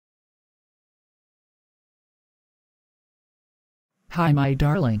Hi, my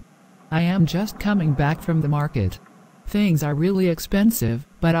darling. I am just coming back from the market. Things are really expensive,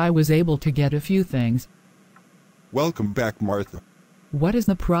 but I was able to get a few things. Welcome back, Martha. What is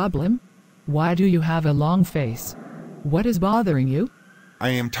the problem? Why do you have a long face? What is bothering you? I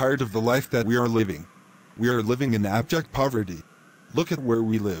am tired of the life that we are living. We are living in abject poverty. Look at where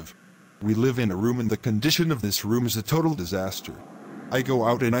we live. We live in a room and the condition of this room is a total disaster. I go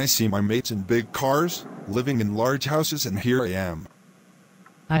out and I see my mates in big cars, living in large houses, and here I am.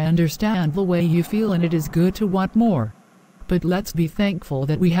 I understand the way you feel and it is good to want more. But let's be thankful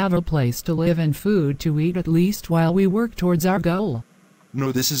that we have a place to live and food to eat at least while we work towards our goal.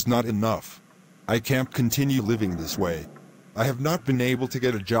 No, this is not enough. I can't continue living this way. I have not been able to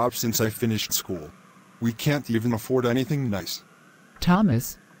get a job since I finished school. We can't even afford anything nice.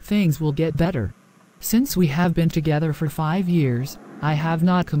 Thomas, things will get better. Since we have been together for 5 years, I have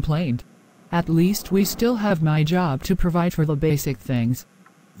not complained. At least we still have my job to provide for the basic things.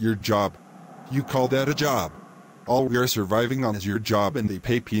 Your job? You call that a job? All we are surviving on is your job and they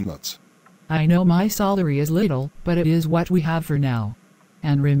pay peanuts. I know my salary is little, but it is what we have for now.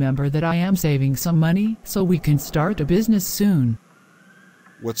 And remember that I am saving some money so we can start a business soon.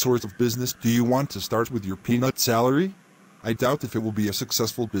 What sort of business do you want to start with your peanut salary? I doubt if it will be a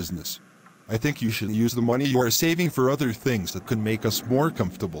successful business. I think you should use the money you are saving for other things that could make us more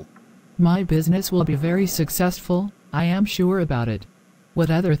comfortable. My business will be very successful, I am sure about it. What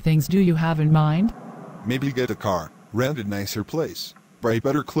other things do you have in mind? Maybe get a car, rent a nicer place, buy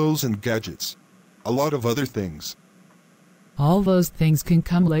better clothes and gadgets. A lot of other things. All those things can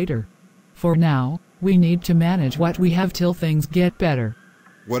come later. For now, we need to manage what we have till things get better.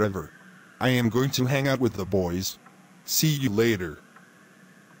 Whatever. I am going to hang out with the boys. See you later.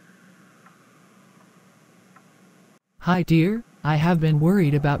 Hi dear, I have been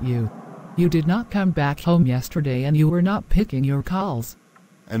worried about you. You did not come back home yesterday and you were not picking your calls.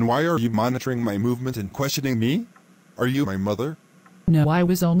 And why are you monitoring my movement and questioning me? Are you my mother? No, I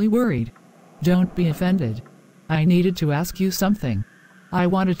was only worried. Don't be offended. I needed to ask you something. I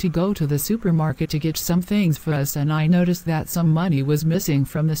wanted to go to the supermarket to get some things for us and I noticed that some money was missing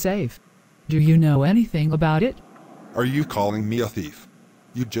from the safe. Do you know anything about it? Are you calling me a thief?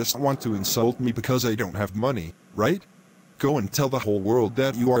 You just want to insult me because I don't have money, right? Go and tell the whole world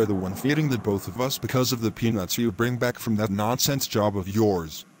that you are the one feeding the both of us because of the peanuts you bring back from that nonsense job of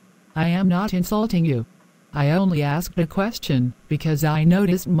yours. I am not insulting you. I only asked a question because I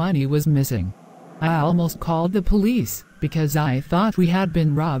noticed money was missing. I almost called the police because I thought we had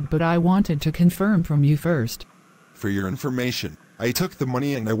been robbed, but I wanted to confirm from you first. For your information, I took the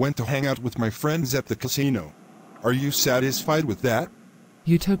money and I went to hang out with my friends at the casino. Are you satisfied with that?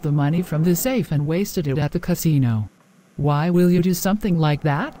 You took the money from the safe and wasted it at the casino. Why will you do something like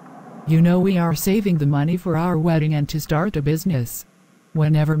that? You know we are saving the money for our wedding and to start a business.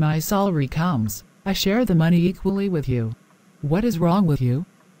 Whenever my salary comes, I share the money equally with you. What is wrong with you?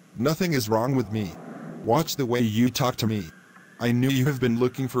 Nothing is wrong with me. Watch the way you talk to me. I knew you have been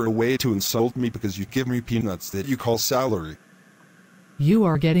looking for a way to insult me because you give me peanuts that you call salary. You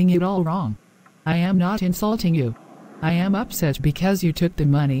are getting it all wrong. I am not insulting you. I am upset because you took the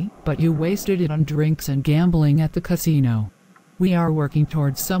money, but you wasted it on drinks and gambling at the casino. We are working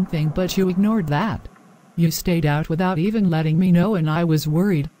towards something, but you ignored that. You stayed out without even letting me know and I was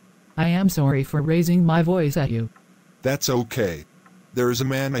worried. I am sorry for raising my voice at you. That's okay. There is a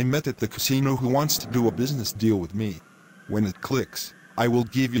man I met at the casino who wants to do a business deal with me. When it clicks, I will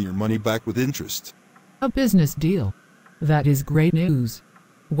give you your money back with interest. A business deal? That is great news.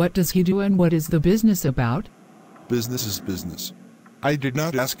 What does he do and what is the business about? Business is business. I did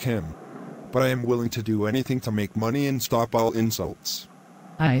not ask him. But I am willing to do anything to make money and stop all insults.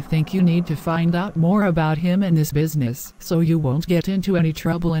 I think you need to find out more about him and this business so you won't get into any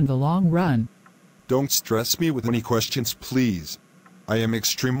trouble in the long run. Don't stress me with any questions, please. I am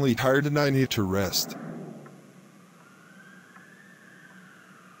extremely tired and I need to rest.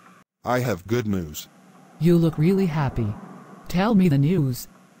 I have good news. You look really happy. Tell me the news.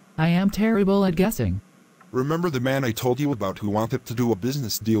 I am terrible at guessing. Remember the man I told you about who wanted to do a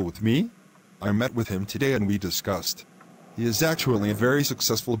business deal with me? I met with him today and we discussed. He is actually a very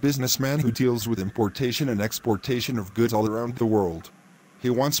successful businessman who deals with importation and exportation of goods all around the world. He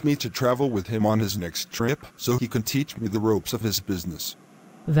wants me to travel with him on his next trip so he can teach me the ropes of his business.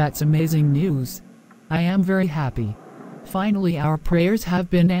 That's amazing news. I am very happy. Finally, our prayers have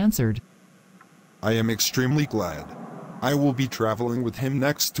been answered. I am extremely glad. I will be traveling with him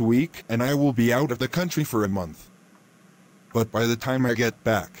next week and I will be out of the country for a month. But by the time I get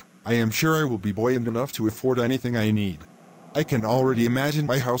back, I am sure I will be buoyant enough to afford anything I need. I can already imagine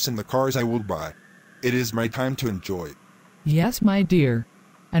my house and the cars I will buy. It is my time to enjoy. Yes, my dear.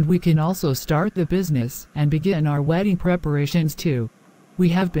 And we can also start the business and begin our wedding preparations too. We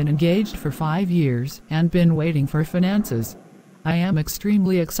have been engaged for 5 years and been waiting for finances. I am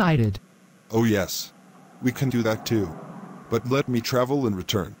extremely excited. Oh yes. We can do that too. But let me travel and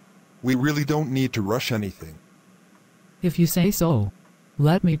return. We really don't need to rush anything. If you say so.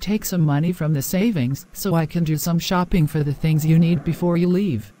 Let me take some money from the savings so I can do some shopping for the things you need before you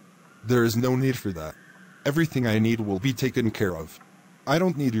leave. There is no need for that. Everything I need will be taken care of. I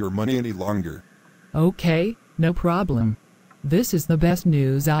don't need your money any longer. Okay, no problem. This is the best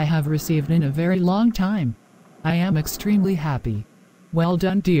news I have received in a very long time. I am extremely happy. Well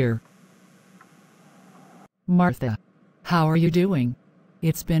done, dear. Martha. How are you doing?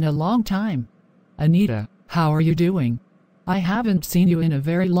 It's been a long time. Anita, how are you doing? I haven't seen you in a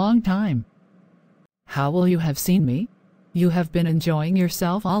very long time. How will you have seen me? You have been enjoying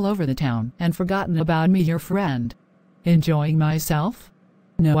yourself all over the town and forgotten about me, your friend. Enjoying myself?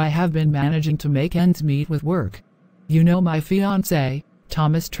 No, I have been managing to make ends meet with work. You know my fiancé,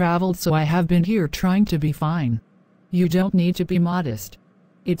 Thomas, traveled, so I have been here trying to be fine. You don't need to be modest.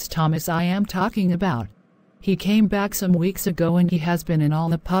 It's Thomas I am talking about. He came back some weeks ago and he has been in all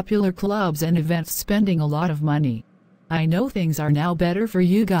the popular clubs and events spending a lot of money. I know things are now better for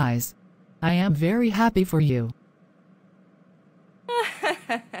you guys. I am very happy for you.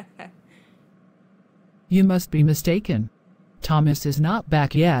 You must be mistaken. Thomas is not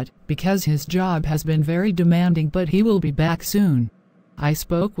back yet because his job has been very demanding, but he will be back soon. I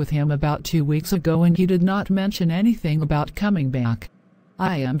spoke with him about 2 weeks ago and he did not mention anything about coming back.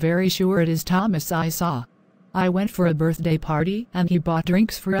 I am very sure it is Thomas I saw. I went for a birthday party and he bought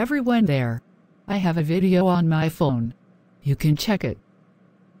drinks for everyone there. I have a video on my phone. You can check it.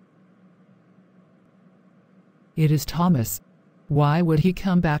 It is Thomas. Why would he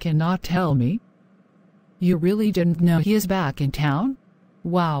come back and not tell me? You really didn't know he is back in town?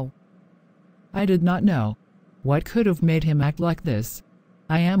 Wow. I did not know. What could have made him act like this?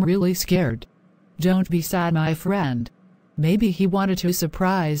 I am really scared. Don't be sad, my friend. Maybe he wanted to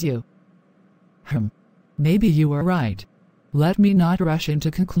surprise you. Maybe you are right. Let me not rush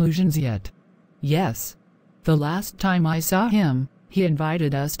into conclusions yet. Yes. The last time I saw him, he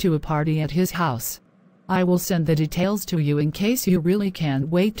invited us to a party at his house. I will send the details to you in case you really can't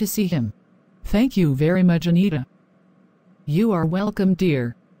wait to see him. Thank you very much, Anita. You are welcome,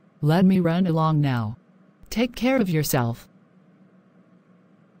 dear. Let me run along now. Take care of yourself.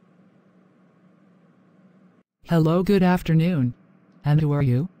 Hello, good afternoon. And who are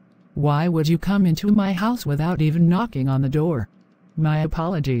you? Why would you come into my house without even knocking on the door? My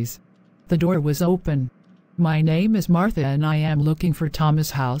apologies. The door was open. My name is Martha and I am looking for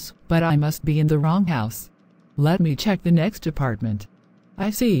Thomas' house, but I must be in the wrong house. Let me check the next apartment.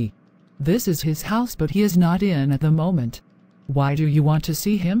 I see. This is his house, but he is not in at the moment. Why do you want to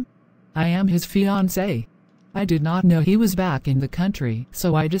see him? I am his fiancée. I did not know he was back in the country,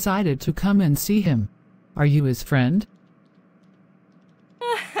 so I decided to come and see him. Are you his friend?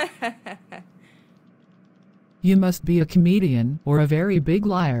 You must be a comedian or a very big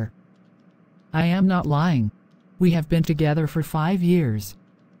liar. I am not lying. We have been together for 5 years.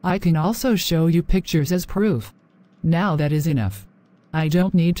 I can also show you pictures as proof. Now that is enough. I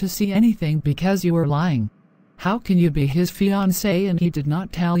don't need to see anything because you are lying. How can you be his fiancée and he did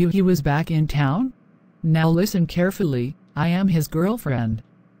not tell you he was back in town? Now listen carefully, I am his girlfriend.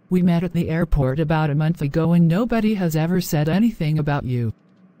 We met at the airport about a month ago and nobody has ever said anything about you.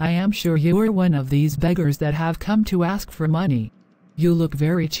 I am sure you are one of these beggars that have come to ask for money. You look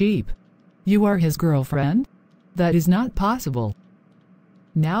very cheap. You are his girlfriend? That is not possible.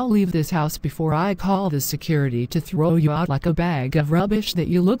 Now leave this house before I call the security to throw you out like a bag of rubbish that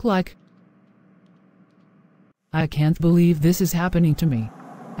you look like. I can't believe this is happening to me.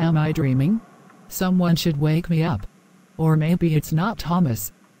 Am I dreaming? Someone should wake me up. Or maybe it's not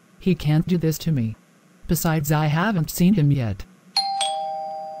Thomas. He can't do this to me. Besides, I haven't seen him yet.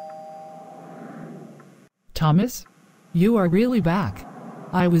 Thomas? You are really back.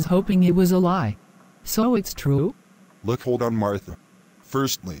 I was hoping it was a lie. So it's true? Look, hold on, Martha.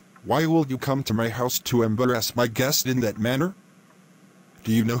 Firstly, why will you come to my house to embarrass my guest in that manner?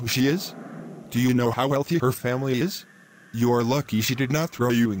 Do you know who she is? Do you know how wealthy her family is? You are lucky she did not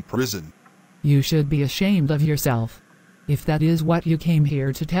throw you in prison. You should be ashamed of yourself. If that is what you came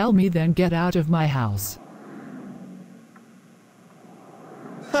here to tell me, then get out of my house.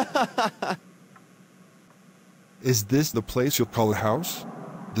 Is this the place you'll call a house?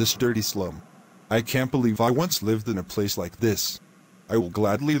 This dirty slum. I can't believe I once lived in a place like this. I will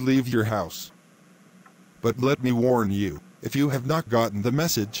gladly leave your house. But let me warn you, if you have not gotten the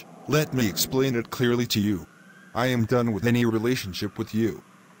message, let me explain it clearly to you. I am done with any relationship with you.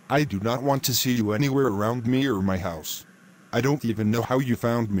 I do not want to see you anywhere around me or my house. I don't even know how you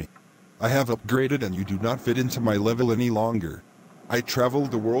found me. I have upgraded and you do not fit into my level any longer. I travel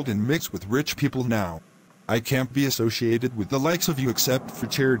the world and mix with rich people now. I can't be associated with the likes of you except for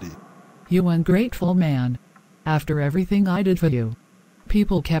charity. You ungrateful man. After everything I did for you.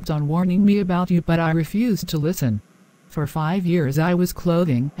 People kept on warning me about you, but I refused to listen. For 5 years I was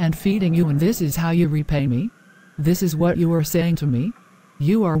clothing and feeding you, and this is how you repay me? This is what you are saying to me?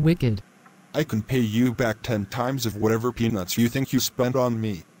 You are wicked. I can pay you back 10 times of whatever peanuts you think you spent on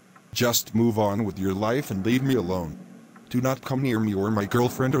me. Just move on with your life and leave me alone. Do not come near me or my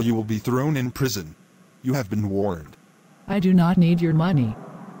girlfriend, or you will be thrown in prison. You have been warned. I do not need your money.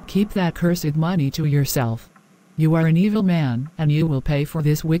 Keep that cursed money to yourself. You are an evil man, and you will pay for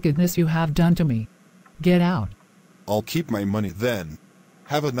this wickedness you have done to me. Get out. I'll keep my money then.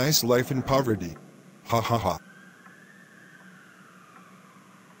 Have a nice life in poverty. Ha ha ha.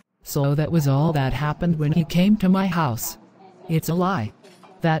 So that was all that happened when he came to my house. It's a lie.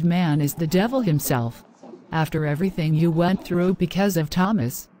 That man is the devil himself. After everything you went through because of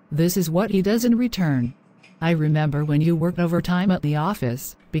Thomas, this is what he does in return. I remember when you worked overtime at the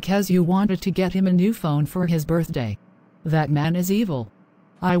office, because you wanted to get him a new phone for his birthday. That man is evil.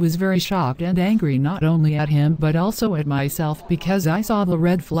 I was very shocked and angry, not only at him but also at myself, because I saw the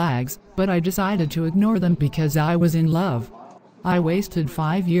red flags, but I decided to ignore them because I was in love. I wasted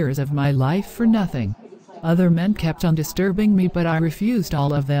 5 years of my life for nothing. Other men kept on disturbing me, but I refused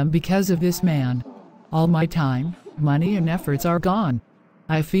all of them because of this man. All my time, money and efforts are gone.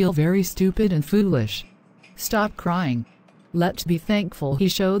 I feel very stupid and foolish. Stop crying. Let's be thankful he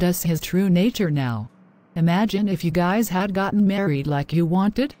showed us his true nature now. Imagine if you guys had gotten married like you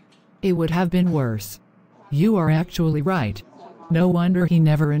wanted. It would have been worse. You are actually right. No wonder he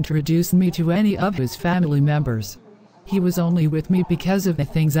never introduced me to any of his family members. He was only with me because of the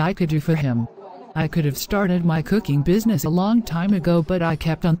things I could do for him. I could have started my cooking business a long time ago, but I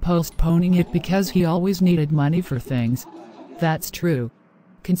kept on postponing it because he always needed money for things. That's true.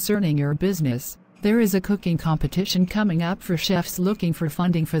 Concerning your business, there is a cooking competition coming up for chefs looking for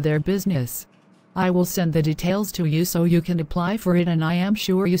funding for their business. I will send the details to you so you can apply for it, and I am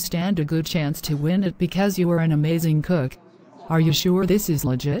sure you stand a good chance to win it because you are an amazing cook. Are you sure this is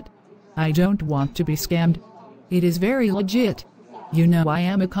legit? I don't want to be scammed. It is very legit. You know I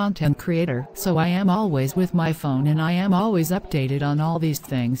am a content creator, so I am always with my phone and I am always updated on all these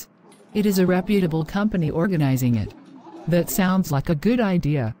things. It is a reputable company organizing it. That sounds like a good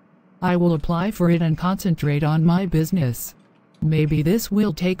idea. I will apply for it and concentrate on my business. Maybe this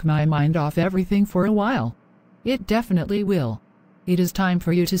will take my mind off everything for a while. It definitely will. It is time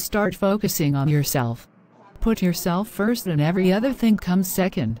for you to start focusing on yourself. Put yourself first and every other thing comes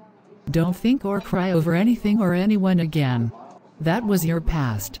second. Don't think or cry over anything or anyone again. That was your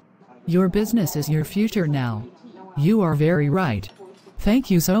past. Your business is your future now. You are very right.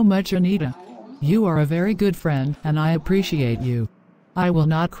 Thank you so much, Anita. You are a very good friend, and I appreciate you. I will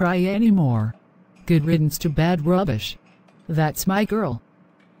not cry anymore. Good riddance to bad rubbish. That's my girl.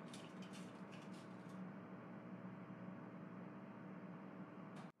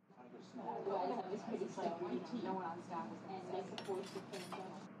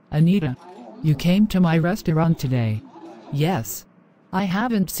 Anita, you came to my restaurant today. Yes. I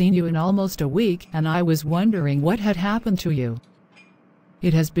haven't seen you in almost a week, and I was wondering what had happened to you.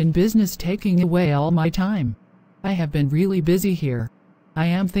 It has been business taking away all my time. I have been really busy here. I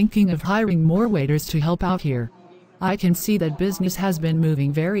am thinking of hiring more waiters to help out here. I can see that business has been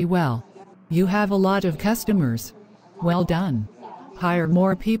moving very well. You have a lot of customers. Well done. Hire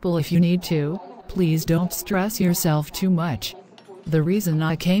more people if you need to. Please don't stress yourself too much. The reason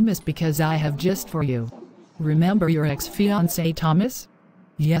I came is because I have just for you. Remember your ex-fiancé Thomas?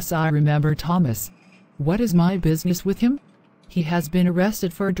 Yes, I remember Thomas. What is my business with him? He has been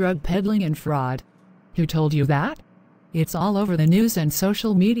arrested for drug peddling and fraud. Who told you that? It's all over the news and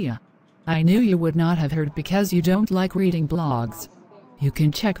social media. I knew you would not have heard because you don't like reading blogs. You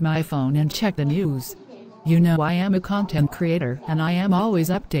can check my phone and check the news. You know I am a content creator and I am always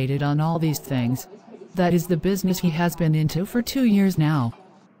updated on all these things. That is the business he has been into for 2 years now.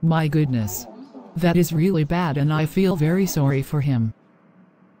 My goodness. That is really bad and I feel very sorry for him.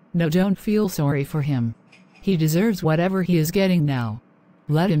 No, don't feel sorry for him. He deserves whatever he is getting now.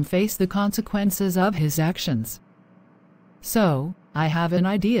 Let him face the consequences of his actions. So, I have an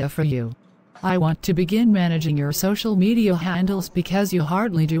idea for you. I want to begin managing your social media handles because you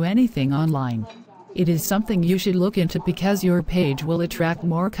hardly do anything online. It is something you should look into because your page will attract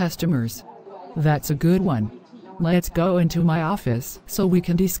more customers. That's a good one. Let's go into my office so we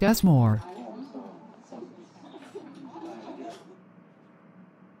can discuss more.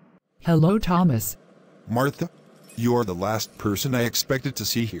 Hello, Thomas. Martha? You are the last person I expected to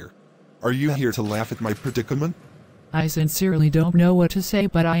see here. Are you here to laugh at my predicament? I sincerely don't know what to say,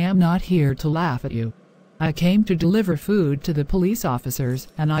 but I am not here to laugh at you. I came to deliver food to the police officers,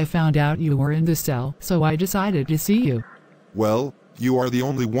 and I found out you were in the cell, so I decided to see you. Well, you are the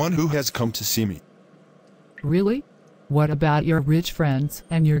only one who has come to see me. Really? What about your rich friends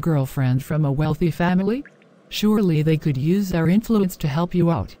and your girlfriend from a wealthy family? Surely they could use their influence to help you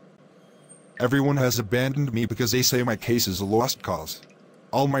out. Everyone has abandoned me because they say my case is a lost cause.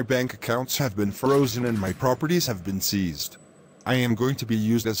 All my bank accounts have been frozen and my properties have been seized. I am going to be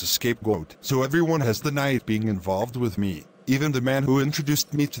used as a scapegoat, so everyone has denied being involved with me, even the man who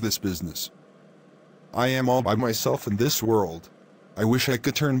introduced me to this business. I am all by myself in this world. I wish I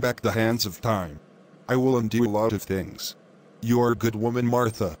could turn back the hands of time. I will undo a lot of things. You are a good woman,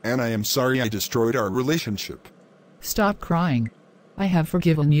 Martha, and I am sorry I destroyed our relationship. Stop crying. I have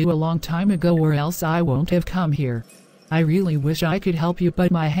forgiven you a long time ago, or else I won't have come here. I really wish I could help you,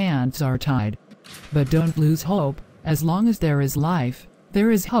 but my hands are tied. But don't lose hope. As long as there is life, there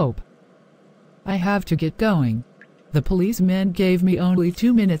is hope. I have to get going. The policemen gave me only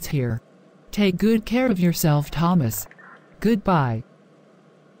 2 minutes here. Take good care of yourself, Thomas. Goodbye.